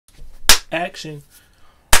Action.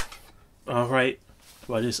 Alright.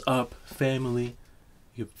 What is up, family?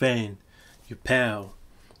 Your fan, your pal,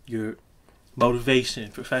 your motivation.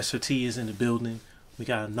 Professor T is in the building. We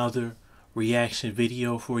got another reaction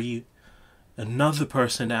video for you. Another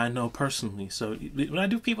person that I know personally. So when I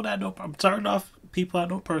do people that I know, I'm starting off people I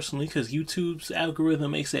know personally because YouTube's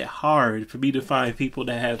algorithm makes it hard for me to find people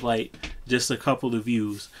that have like just a couple of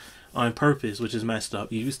views on purpose, which is messed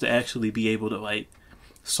up. You used to actually be able to like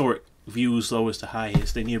sort views lowest to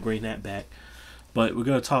highest. They need to bring that back. But we're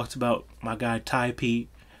going to talk about my guy Peep,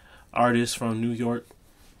 artist from New York,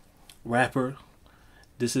 rapper.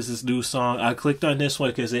 This is his new song. I clicked on this one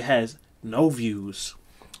because it has no views.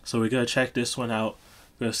 So we're going to check this one out.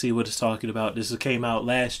 We're going to see what it's talking about. This came out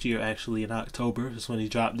last year, actually, in October. That's when he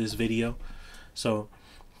dropped this video. So,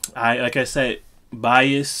 like I said,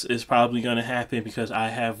 bias is probably going to happen because I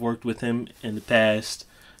have worked with him in the past.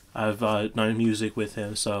 I've done music with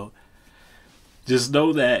him. So, just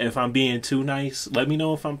know that if I'm being too nice, let me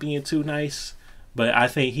know if I'm being too nice. But I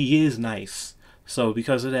think he is nice. So,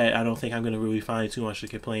 because of that, I don't think I'm going to really find too much to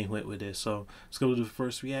complain with this. So, let's go to the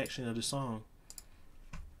first reaction of the song.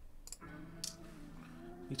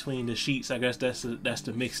 Between the Sheets, I guess that's the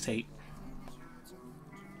mixtape.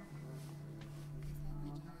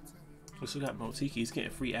 We still got Motiki. He's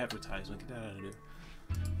getting free advertisement. Get that out of there.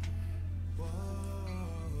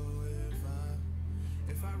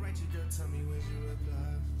 If I write you, girl, tell me when you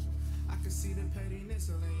reply. I can see the pettiness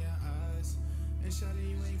in your eyes. And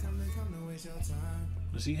shawty, you ain't come to waste your time.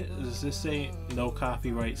 Does this say no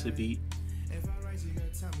copyright to beat? If I write you, girl,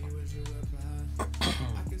 tell me when you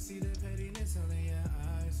reply. I can see the pettiness in your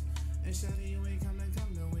eyes. And shawty, you ain't come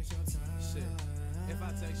to waste your time. Shit. If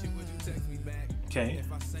I text you, would you text me back? Okay.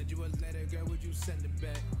 If I send you a letter, girl, would you send it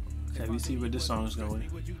back? Okay, we see where this song's going.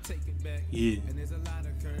 Yeah.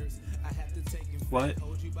 What?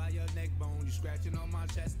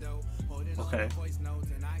 Okay.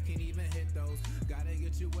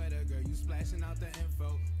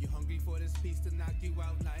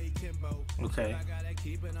 Okay.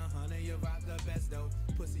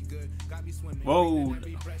 Whoa.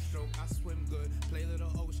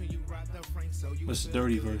 What's the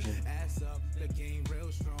dirty version?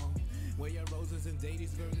 Where your roses and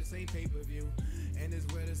daisies, girl, this ain't pay-per-view. And this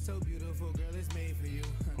weather's so beautiful, girl, it's made for you.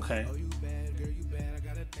 Okay. Oh, you bad, girl, you bad, I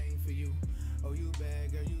got a thing for you. Oh, you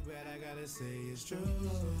bad, girl, you bad, I gotta say it's true.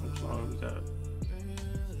 What's wrong with that?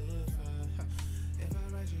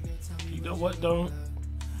 You know what, though?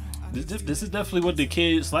 This is definitely what the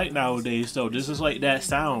kids like nowadays, though. This is like that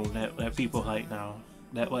sound that people like now.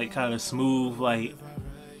 That, like, kind of smooth, like,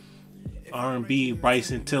 R&B,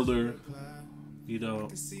 Bryson Tiller. You know,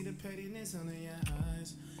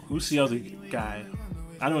 who's the other guy?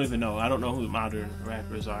 I don't even know. I don't know who the modern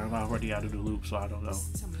rappers are. I'm already out of the loop, so I don't know.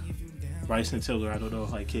 Bryson Tiller, I don't know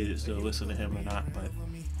if like kids still listen to him or not, but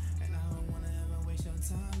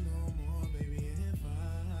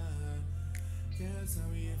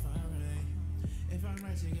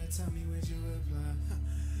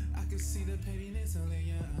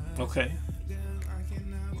okay.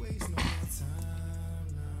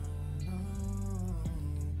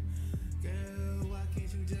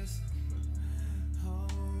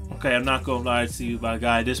 Okay, I'm not gonna lie to you, my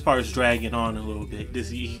guy. This part's dragging on a little bit.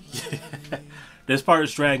 This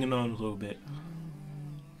part's dragging on a little bit.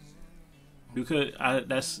 You could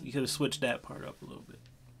have switched that part up a little bit.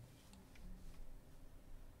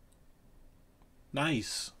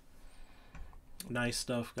 Nice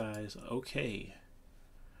stuff, guys. Okay,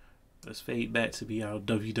 let's fade back to be our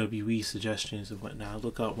WWE suggestions and whatnot.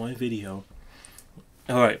 Look up one video.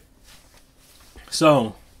 All right,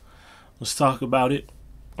 so let's talk about it.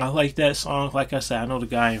 I like that song. Like I said, I know the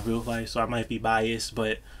guy in real life, so I might be biased,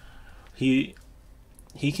 but he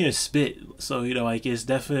can spit. So, you know, like, it's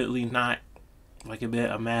definitely not like a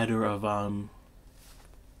matter of I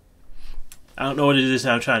don't know what it is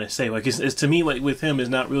I'm trying to say. Like, it's to me, like, with him, it's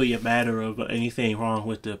not really a matter of anything wrong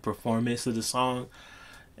with the performance of the song,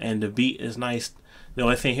 and the beat is nice. The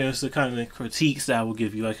only thing here's the kind of critiques that I will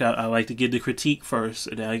give you. Like, I like to give the critique first,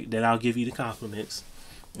 and then I'll give you the compliments.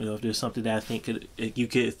 You know, if there's something that I think you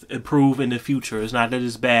could improve in the future. It's not that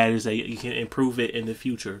it's bad, it's that you can improve it in the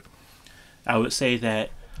future. I would say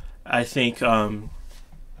that I think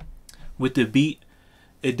with the beat,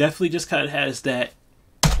 it definitely just kind of has that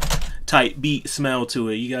type beat smell to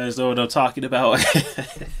it. You guys know what I'm talking about.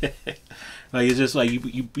 Like, it's just like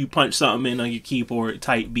you punch something in on your keyboard,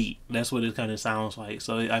 type beat. That's what it kind of sounds like.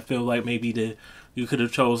 So I feel like maybe you could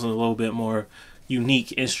have chosen a little bit more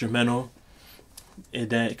unique instrumental.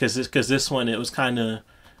 And that because this one it was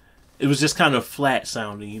just kind of flat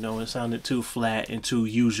sounding, you know. It sounded too flat and too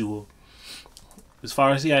usual. as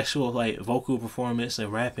far as the actual like vocal performance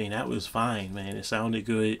and rapping, that was fine, man. It sounded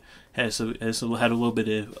good. Had a little bit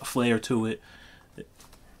of flair to it.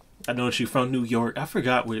 I know that you're from New York. I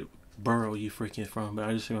forgot what borough you freaking from, but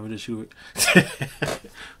I just remember that you were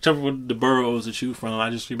whichever one the boroughs that you from. I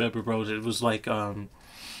just remember, bro, it was like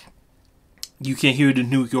you can hear the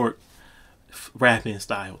New York rapping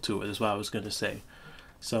style to it. That's what I was gonna say.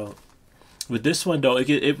 So with this one though,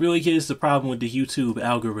 it really is the problem with the YouTube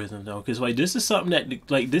algorithm though, because like this is something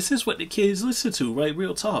that like this is what the kids listen to, right?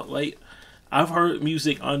 Real talk. Like I've heard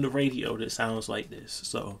music on the radio that sounds like this.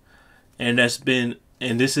 So and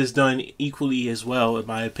this is done equally as well, in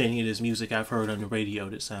my opinion, as music I've heard on the radio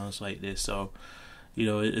that sounds like this. So, you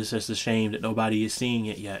know, it's just a shame that nobody is seeing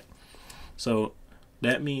it yet. So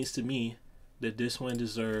that means to me that this one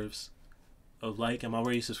deserves a like. I'm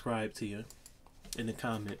already subscribed to you in the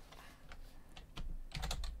comment.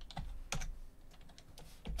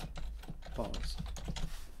 Pause.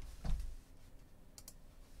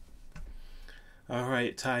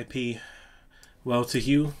 Alright, Ty P. Well, to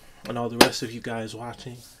you and all the rest of you guys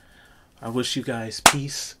watching, I wish you guys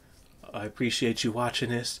peace. I appreciate you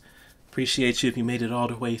watching this. Appreciate you if you made it all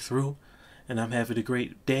the way through. And I'm having a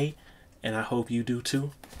great day. And I hope you do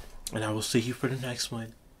too. And I will see you for the next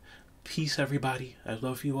one. Peace, everybody. I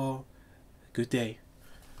love you all. Good day.